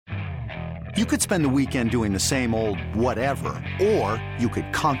You could spend the weekend doing the same old whatever, or you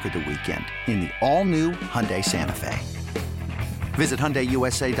could conquer the weekend in the all-new Hyundai Santa Fe. Visit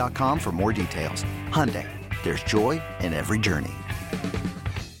HyundaiUSA.com for more details. Hyundai, there's joy in every journey.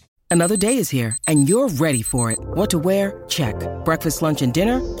 Another day is here, and you're ready for it. What to wear? Check. Breakfast, lunch, and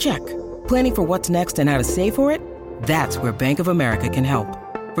dinner? Check. Planning for what's next and how to save for it? That's where Bank of America can help.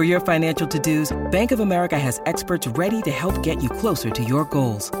 For your financial to-dos, Bank of America has experts ready to help get you closer to your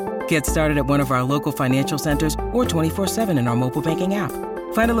goals. Get started at one of our local financial centers or 24/7 in our mobile banking app.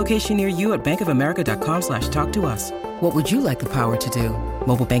 Find a location near you at bankofamerica.com/talktous. What would you like the power to do?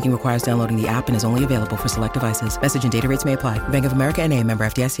 Mobile banking requires downloading the app and is only available for select devices. Message and data rates may apply. Bank of America N.A., member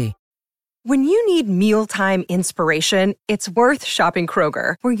FDIC. When you need mealtime inspiration, it's worth shopping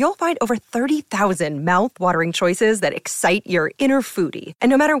Kroger, where you'll find over 30,000 mouth-watering choices that excite your inner foodie. And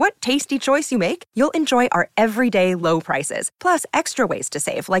no matter what tasty choice you make, you'll enjoy our everyday low prices, plus extra ways to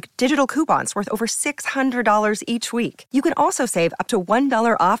save, like digital coupons worth over $600 each week. You can also save up to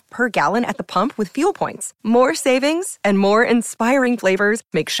 $1 off per gallon at the pump with fuel points. More savings and more inspiring flavors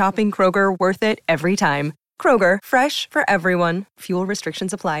make shopping Kroger worth it every time. Kroger, fresh for everyone. Fuel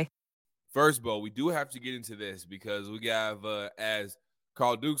restrictions apply. First of all, we do have to get into this because we have, as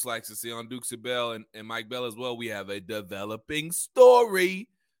Carl Dukes likes to say on Dukes and Bell and Mike Bell as well, we have a developing story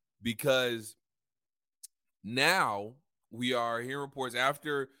because now we are hearing reports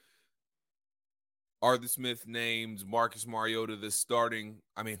after Arthur Smith named Marcus Mariota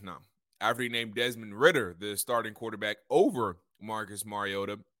after he named Desmond Ridder the starting quarterback over Marcus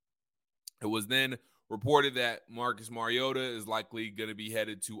Mariota. It was then reported that Marcus Mariota is likely going to be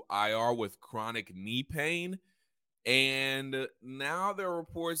headed to IR with chronic knee pain. And now there are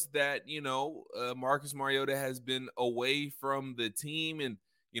reports that, Marcus Mariota has been away from the team and,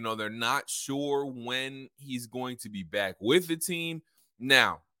 they're not sure when he's going to be back with the team.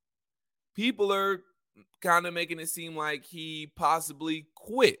 Now, people are kind of making it seem like he possibly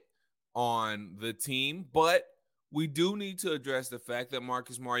quit on the team, but we do need to address the fact that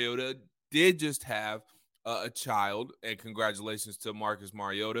Marcus Mariota did just have a child, and congratulations to Marcus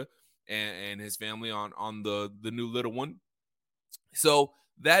Mariota and his family on the new little one. So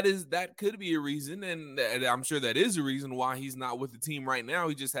that could be a reason, and I'm sure that is a reason why he's not with the team right now.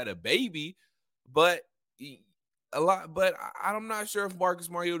 He just had a baby, but I'm not sure if Marcus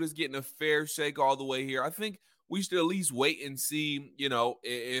Mariota is getting a fair shake all the way here. I think we should at least wait and see,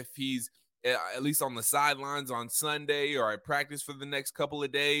 if he's at least on the sidelines on Sunday or at practice for the next couple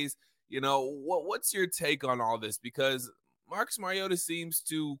of days. What's your take on all this? Because Marcus Mariota seems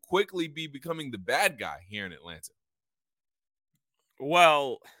to quickly be becoming the bad guy here in Atlanta.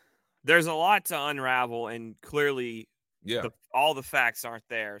 Well, there's a lot to unravel, and clearly all the facts aren't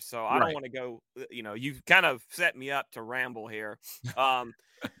there. So I don't want to go, you've kind of set me up to ramble here.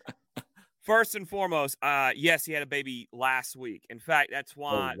 First and foremost, yes, he had a baby last week. In fact, that's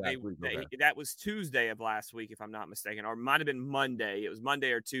why that was Tuesday of last week, if I'm not mistaken, or it might have been Monday. It was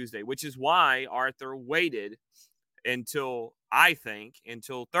Monday or Tuesday, which is why Arthur waited until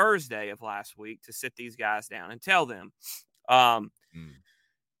Thursday of last week to sit these guys down and tell them. I'm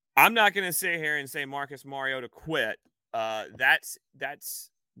not going to sit here and say Marcus Mariota quit. That's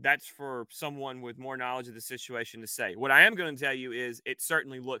for someone with more knowledge of the situation to say. What I am going to tell you is it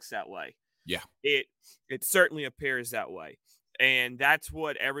certainly looks that way. Yeah, it certainly appears that way. And that's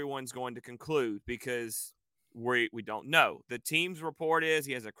what everyone's going to conclude because we don't know. The team's report is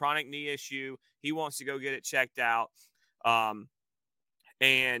he has a chronic knee issue. He wants to go get it checked out. Arthur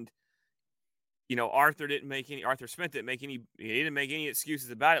Smith didn't make any excuses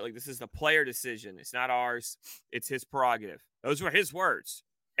about it. Like, this is the player decision. It's not ours. It's his prerogative. Those were his words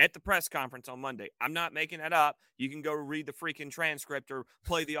at the press conference on Monday. I'm not making that up. You can go read the freaking transcript or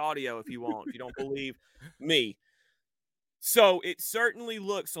play the audio if you want, if you don't believe me. So it certainly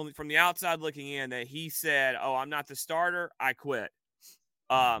looks from the outside looking in that he said, oh, I'm not the starter. I quit.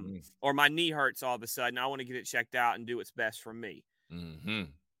 Or my knee hurts all of a sudden. I want to get it checked out and do what's best for me. Mm-hmm.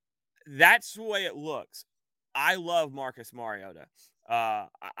 That's the way it looks. I love Marcus Mariota.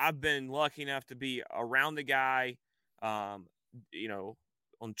 I've been lucky enough to be around the guy,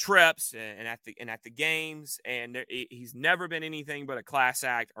 on trips and at the games, and he's never been anything but a class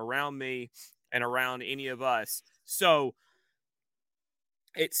act around me and around any of us. So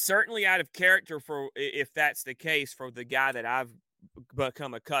it's certainly out of character if that's the case for the guy that I've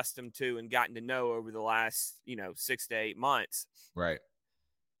become accustomed to and gotten to know over the last 6 to 8 months. Right.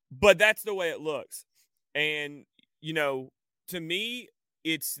 But that's the way it looks. And to me,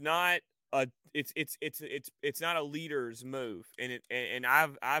 it's not a leader's move, and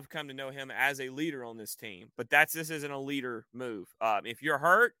I've come to know him as a leader on this team. But this isn't a leader move. If you're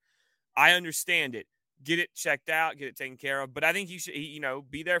hurt, I understand it. Get it checked out, get it taken care of. But I think you should,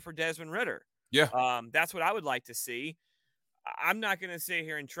 be there for Desmond Ridder. Yeah. That's what I would like to see. I'm not going to sit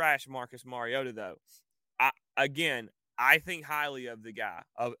here and trash Marcus Mariota, though. I think highly of the guy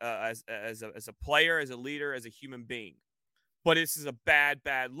as a player, as a leader, as a human being. But this is a bad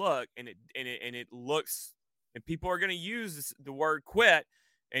look, and it looks, and people are going to use the word quit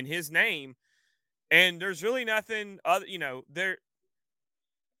in his name, and there's really nothing other. There.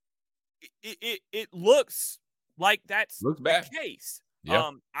 It looks like that's bad. The case. Yeah.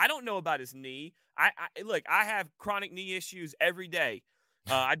 I don't know about his knee. I have chronic knee issues every day.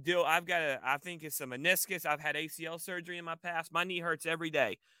 I think it's a meniscus. I've had ACL surgery in my past. My knee hurts every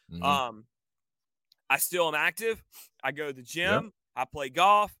day. Mm-hmm. I still am active. I go to the gym. Yep. I play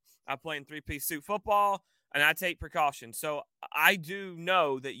golf. I play in 3-piece suit football, and I take precautions. So I do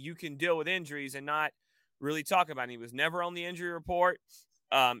know that you can deal with injuries and not really talk about it. He was never on the injury report.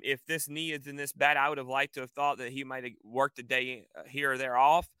 If this knee is in this bad, I would have liked to have thought that he might have worked a day here or there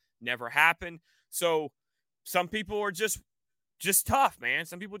off. Never happened. So some people are just tough, man.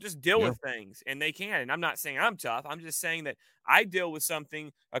 Some people just deal with things, and they can. And I'm not saying I'm tough. I'm just saying that I deal with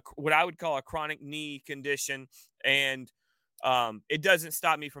something, what I would call a chronic knee condition, and it doesn't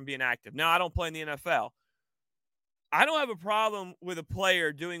stop me from being active. Now, I don't play in the NFL. I don't have a problem with a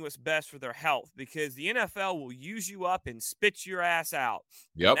player doing what's best for their health, because the NFL will use you up and spit your ass out.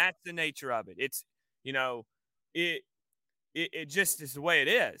 Yep. And that's the nature of it. It's, it just is the way it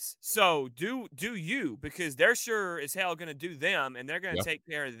is. So do you, because they're sure as hell going to do them, and they're going to take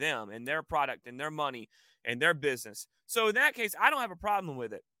care of them and their product and their money and their business. So in that case, I don't have a problem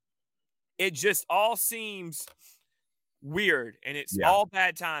with it. It just all seems weird, and it's all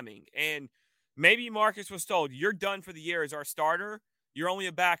bad timing. And maybe Marcus was told, you're done for the year as our starter. You're only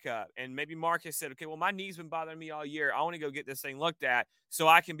a backup. And maybe Marcus said, okay, well, my knee's been bothering me all year. I want to go get this thing looked at so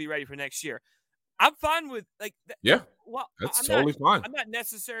I can be ready for next year. I'm fine with Well, that's totally fine. I'm not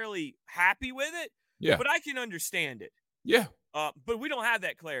necessarily happy with it. Yeah. But I can understand it. Yeah. But we don't have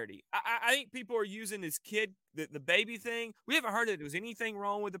that clarity. I think people are using this kid, the baby thing. We haven't heard that there was anything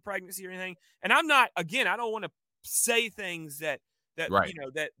wrong with the pregnancy or anything. And I don't want to say things that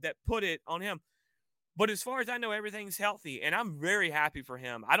put it on him. But as far as I know, everything's healthy, and I'm very happy for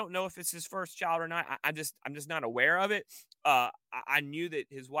him. I don't know if it's his first child or not. I'm just not aware of it. I knew that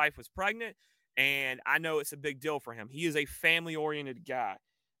his wife was pregnant, and I know it's a big deal for him. He is a family-oriented guy.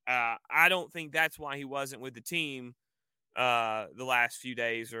 I don't think that's why he wasn't with the team the last few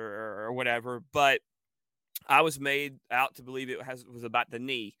days or whatever. But I was made out to believe it was about the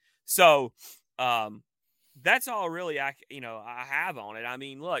knee. So that's all really I have on it. I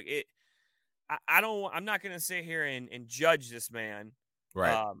mean, look, I'm not going to sit here and judge this man.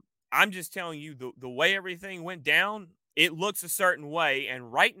 Right. I'm just telling you the way everything went down, it looks a certain way.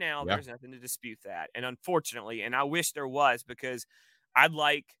 And right now there's nothing to dispute that. And unfortunately, and I wish there was, because I'd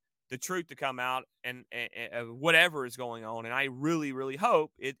like the truth to come out and whatever is going on. And I really, really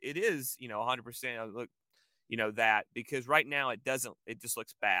hope it is, 100% look, that, because right now it just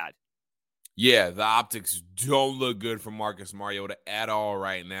looks bad. Yeah. The optics don't look good for Marcus Mariota at all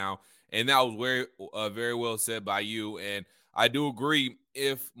right now. And that was very well said by you. And I do agree,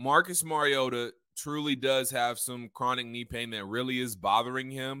 if Marcus Mariota truly does have some chronic knee pain that really is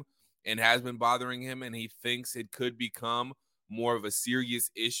bothering him and has been bothering him, and he thinks it could become more of a serious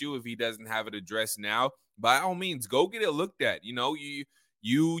issue if he doesn't have it addressed now, by all means, go get it looked at. You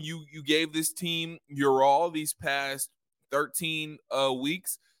gave this team your all these past 13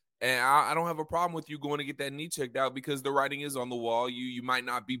 weeks. And I don't have a problem with you going to get that knee checked out, because the writing is on the wall. You might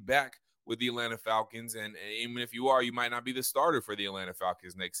not be back with the Atlanta Falcons. And even if you are, you might not be the starter for the Atlanta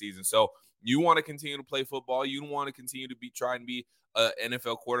Falcons next season. So you want to continue to play football. You want to continue to try and be an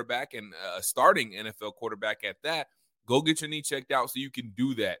NFL quarterback, and a starting NFL quarterback at that. Go get your knee checked out so you can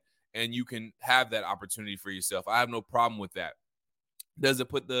do that, and you can have that opportunity for yourself. I have no problem with that. Does it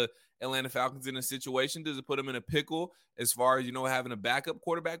put the Atlanta Falcons in a situation? Does it put them in a pickle as far as, having a backup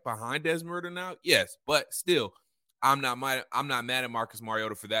quarterback behind Desmond Ridder now? Yes, but still, I'm not mad at Marcus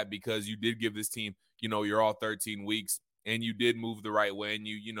Mariota for that, because you did give this team, you're all 13 weeks, and you did move the right way, and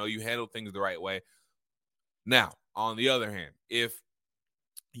you handled things the right way. Now, on the other hand, if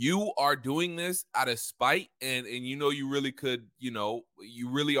you are doing this out of spite, and you really could, you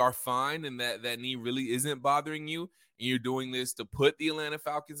really are fine, and that knee really isn't bothering you, and you're doing this to put the Atlanta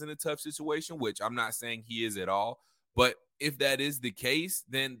Falcons in a tough situation, which I'm not saying he is at all, but if that is the case,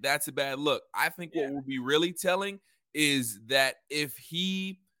 then that's a bad look. I think what will be really telling is that if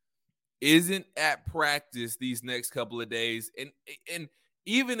he isn't at practice these next couple of days, and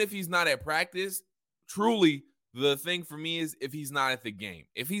even if he's not at practice, truly The thing for me is if he's not at the game.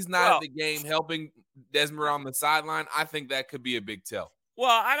 If he's not at the game helping Desmond on the sideline, I think that could be a big tell. Well,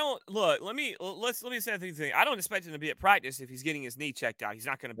 I don't look. Let me say the thing. I don't expect him to be at practice if he's getting his knee checked out. He's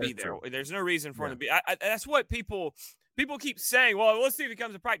not going to be there. True. There's no reason for him to be. That's what people keep saying. Well, let's see if he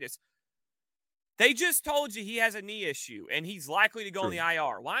comes to practice. They just told you he has a knee issue and he's likely to go on the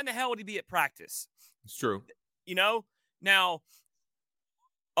IR. Why in the hell would he be at practice? It's true. Now,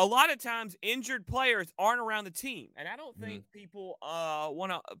 a lot of times injured players aren't around the team, and I don't think people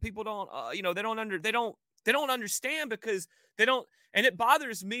don't understand because they don't. And it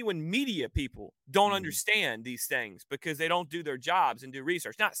bothers me when media people don't understand these things because they don't do their jobs and do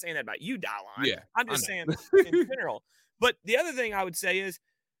research. Not saying that about you, Dylan. Yeah, I'm just saying in general. But the other thing I would say is,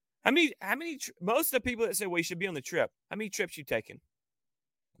 how many? Most of the people that say, "Well, you should be on the trip." How many trips you taken?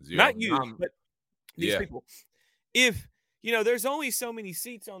 0. Not you, but these people. If there's only so many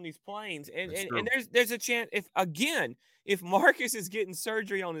seats on these planes, and there's a chance if Marcus is getting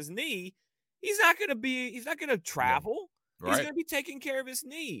surgery on his knee, he's not going to travel. Right. He's going to be taking care of his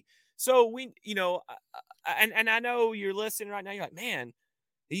knee. So and I know you're listening right now. You're like, man,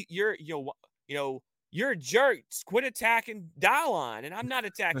 you're a jerk. Quit attacking Dylon. And I'm not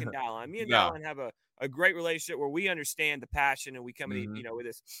attacking Dylon. Me and Dylon have a great relationship where we understand the passion and we come in, with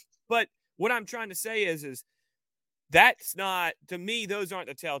this. But what I'm trying to say is that's not, to me, those aren't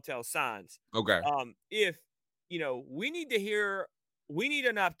the telltale signs. Okay. If, we need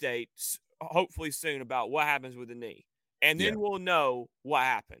an update hopefully soon about what happens with the knee. And then we'll know what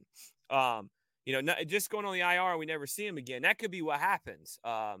happened. Not just going on the IR and we never see him again. That could be what happens.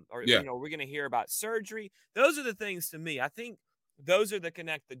 We're going to hear about surgery. Those are the things to me. I think those are the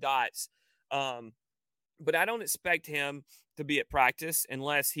connect the dots. But I don't expect him to be at practice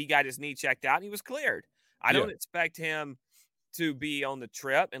unless he got his knee checked out and he was cleared. I don't expect him to be on the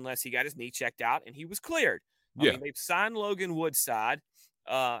trip unless he got his knee checked out and he was cleared. I mean, they've signed Logan Woodside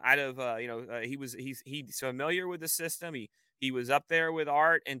out of he's familiar with the system. He was up there with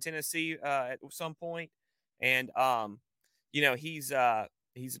Art in Tennessee at some point, and he's I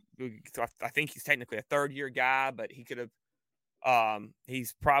think he's technically a third-year guy, but he could have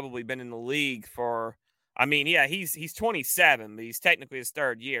he's probably been in the league for. I mean, he's 27, but he's technically his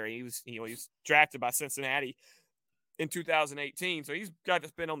third year. He was drafted by Cincinnati in 2018, so he's got to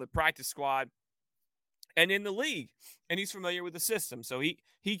spend on the practice squad and in the league, and he's familiar with the system, so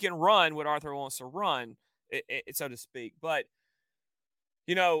he can run what Arthur wants to run, so to speak. But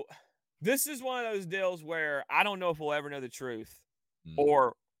this is one of those deals where I don't know if we'll ever know the truth,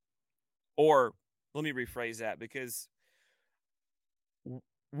 or let me rephrase that because.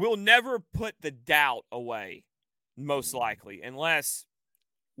 We'll never put the doubt away, most likely, unless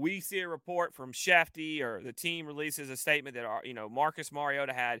we see a report from Shefty or the team releases a statement that, Marcus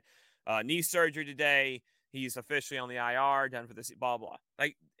Mariota had knee surgery today. He's officially on the IR, done for this, blah, blah.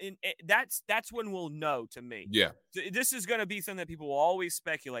 Like, that's when we'll know, to me. Yeah. This is going to be something that people will always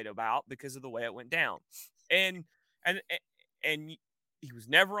speculate about because of the way it went down. And he was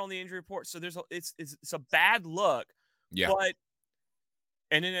never on the injury report, so it's a bad look. Yeah. But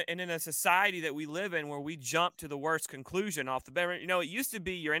And in a society that we live in where we jump to the worst conclusion off the bat, it used to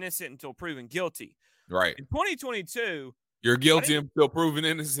be you're innocent until proven guilty. Right. In 2022, you're guilty until proven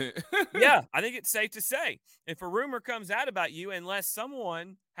innocent. Yeah, I think it's safe to say if a rumor comes out about you, unless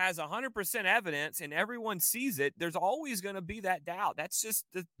someone has 100% evidence and everyone sees it, there's always going to be that doubt. That's just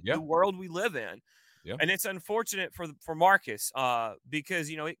the world we live in. Yeah. And it's unfortunate for Marcus because,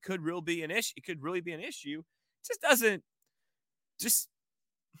 it could really be an issue. It could really be an issue. It just doesn't just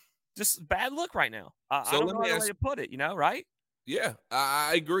bad look right now. I don't know how to put it, right? Yeah,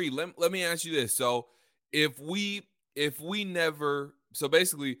 I agree. Let me ask you this. So if we never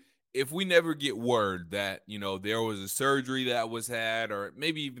get word that, there was a surgery that was had, or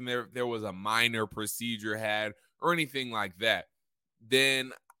maybe even there was a minor procedure had or anything like that,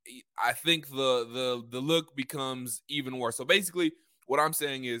 then I think the look becomes even worse. So basically what I'm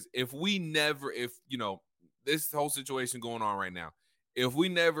saying is if this whole situation going on right now, if we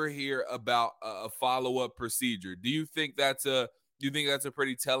never hear about a follow-up procedure, do you think that's a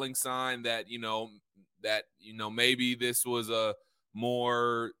pretty telling sign that maybe this was a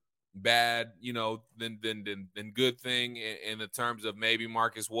more bad than good thing in the terms of maybe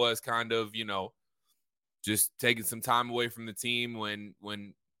Marcus was kind of just taking some time away from the team when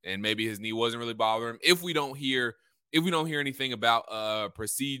and maybe his knee wasn't really bothering him. If we don't hear anything about a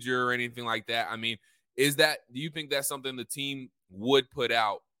procedure or anything like that, I mean, do you think that's something the team would put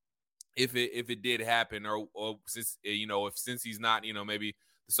out if it did happen, or since since he's not maybe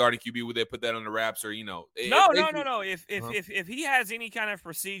starting QB, would they put that on the wraps, or No. If he has any kind of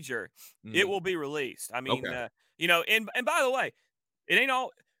procedure, it will be released. I mean, okay. And by the way, it ain't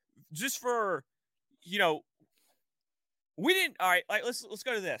all just for we didn't. All right, like let's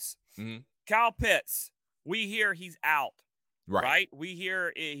go to this. Kyle Pitts, we hear he's out. Right? We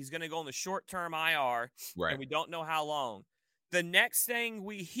hear he's going to go on the short-term IR, and we don't know how long. The next thing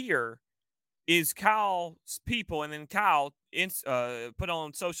we hear is Kyle's people, and then Kyle put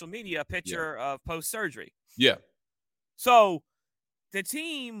on social media a picture of post-surgery. Yeah. So the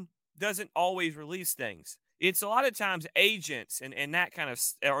team doesn't always release things. It's a lot of times agents and that kind of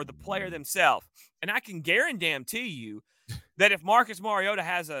 – or the player themselves. And I can guarantee you that if Marcus Mariota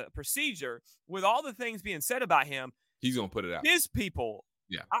has a procedure, with all the things being said about him, he's going to put it out. His people.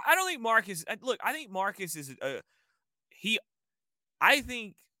 Yeah. I don't think Marcus – look, I think Marcus is I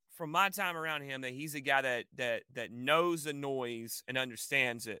think from my time around him that he's a guy that knows the noise and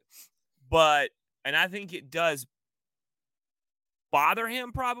understands it. And I think it does bother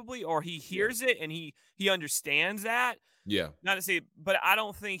him probably, or he hears it and he understands that. Yeah. Not to say, but I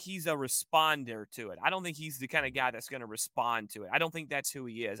don't think he's a responder to it. I don't think he's the kind of guy that's going to respond to it. I don't think that's who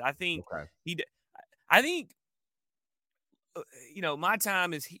he is. I think my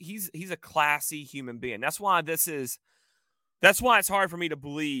time is he's a classy human being. That's why it's hard for me to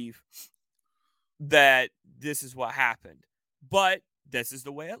believe that this is what happened. But this is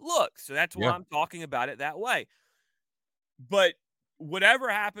the way it looks. So that's why I'm talking about it that way. But whatever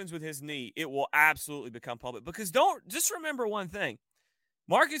happens with his knee, it will absolutely become public. Because just remember one thing.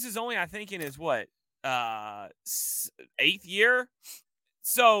 Marcus is only, I think, in his 8th year.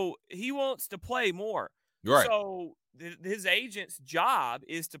 So he wants to play more. Right. So his agent's job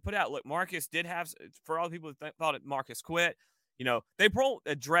is to put out, look, Marcus did have, for all the people that thought Marcus quit, they won't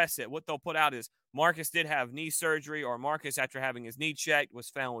address it. What they'll put out is Marcus did have knee surgery, or Marcus, after having his knee checked,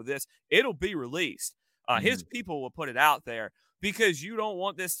 was found with this. It'll be released. His people will put it out there, because you don't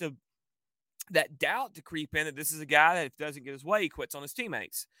want that doubt to creep in that this is a guy that if doesn't get his way, he quits on his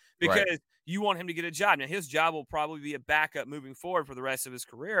teammates, because you want him to get a job. Now, his job will probably be a backup moving forward for the rest of his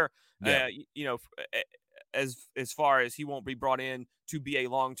career. Yeah. As far as he won't be brought in to be a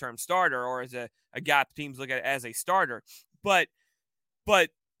long-term starter, or as a guy teams look at it as a starter. But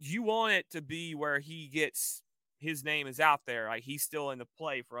you want it to be where he gets his name is out there. Like, he's still in the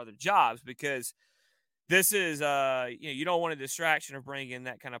play for other jobs, because this is you don't want a distraction of bringing in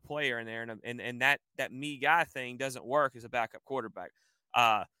that kind of player in there, and that me guy thing doesn't work as a backup quarterback.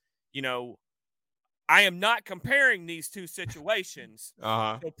 I am not comparing these two situations.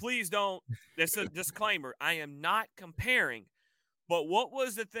 So please don't. That's a disclaimer. I am not comparing. But what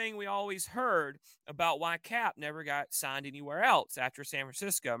was the thing we always heard about why Cap never got signed anywhere else after San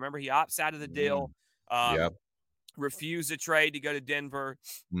Francisco? Remember, he opts out of the deal. Refused the trade to go to Denver,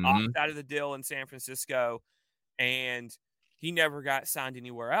 opted out of the deal in San Francisco, and he never got signed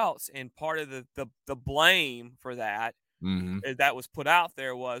anywhere else. And part of the blame for that that was put out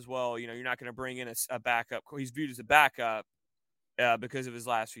there was, well, you're not going to bring in a backup. He's viewed as a backup because of his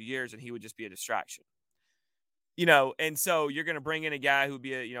last few years, and he would just be a distraction. And so you're going to bring in a guy who would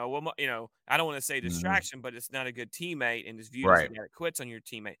be I don't want to say distraction, but it's not a good teammate, and is viewed as a guy that quits on your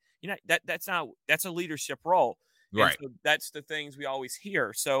teammate. That's a leadership role. Right. So that's the things we always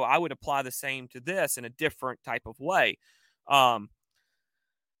hear. So I would apply the same to this in a different type of way.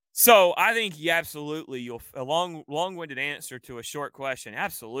 So I think you'll a long-winded answer to a short question.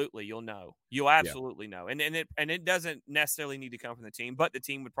 Absolutely. You'll know. You'll absolutely know. And it doesn't necessarily need to come from the team, but the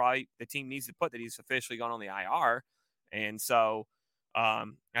team needs to put that he's officially gone on the IR. And so I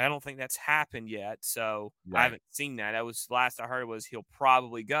don't think that's happened yet. So I haven't seen that. That was last I heard was he'll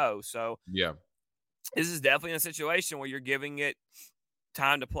probably go. So this is definitely a situation where you're giving it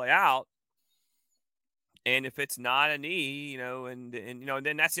time to play out. And if it's not a knee, and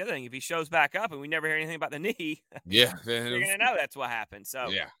then that's the other thing. If he shows back up and we never hear anything about the knee, you're going to know that's what happened. So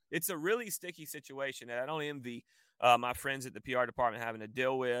it's a really sticky situation that I don't envy my friends at the PR department having to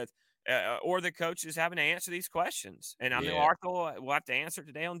deal with, or the coaches having to answer these questions. And I know Arthur will have to answer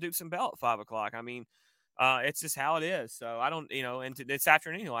today on Dukes and Bell at 5:00. I mean, it's just how it is. So I don't, and this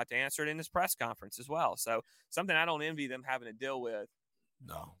afternoon he'll have to answer it in his press conference as well. So something I don't envy them having to deal with.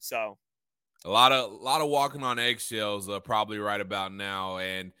 No. So a lot of walking on eggshells probably right about now.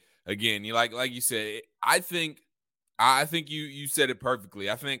 And again, you like you said, I think you said it perfectly.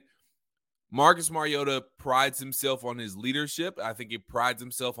 I think Marcus Mariota prides himself on his leadership. I think he prides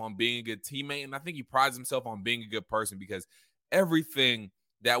himself on being a good teammate, and I think he prides himself on being a good person, because everything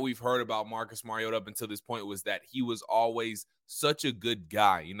that we've heard about Marcus Mariota up until this point was that he was always such a good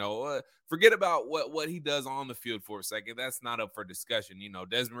guy. Forget about what he does on the field for a second. That's not up for discussion.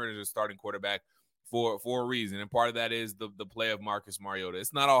 Desmond Ridder is a starting quarterback for a reason, and part of that is the play of Marcus Mariota.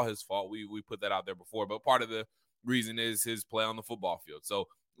 It's not all his fault. We put that out there before, but part of the reason is his play on the football field. So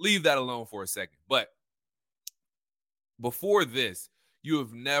leave that alone for a second. But before this, you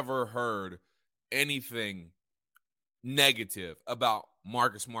have never heard anything negative about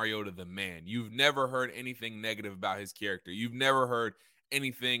Marcus Mariota, the man. You've never heard anything negative about his character. You've never heard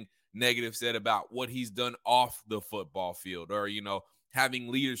anything negative said about what he's done off the football field, or,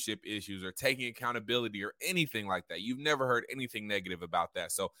 having leadership issues or taking accountability or anything like that. You've never heard anything negative about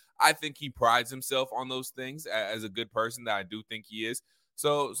that. So I think he prides himself on those things as a good person that I do think he is.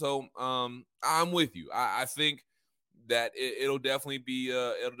 So I'm with you. I think that it'll definitely be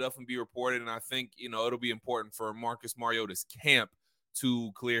reported, and I think it'll be important for Marcus Mariota's camp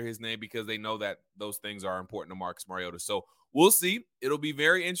to clear his name, because they know that those things are important to Marcus Mariota. So we'll see. It'll be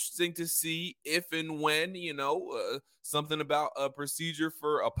very interesting to see if and when something about a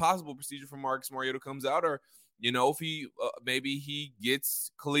possible procedure for Marcus Mariota comes out, or if he maybe he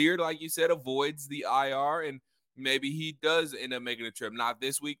gets cleared, like you said, avoids the IR, and maybe he does end up making a trip. Not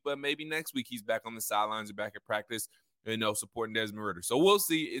this week, but maybe next week he's back on the sidelines or back at practice, supporting Desmond Ridder. So we'll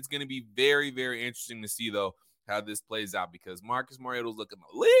see. It's going to be very, very interesting to see, though, how this plays out, because Marcus Mariota is looking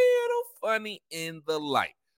a little funny in the light.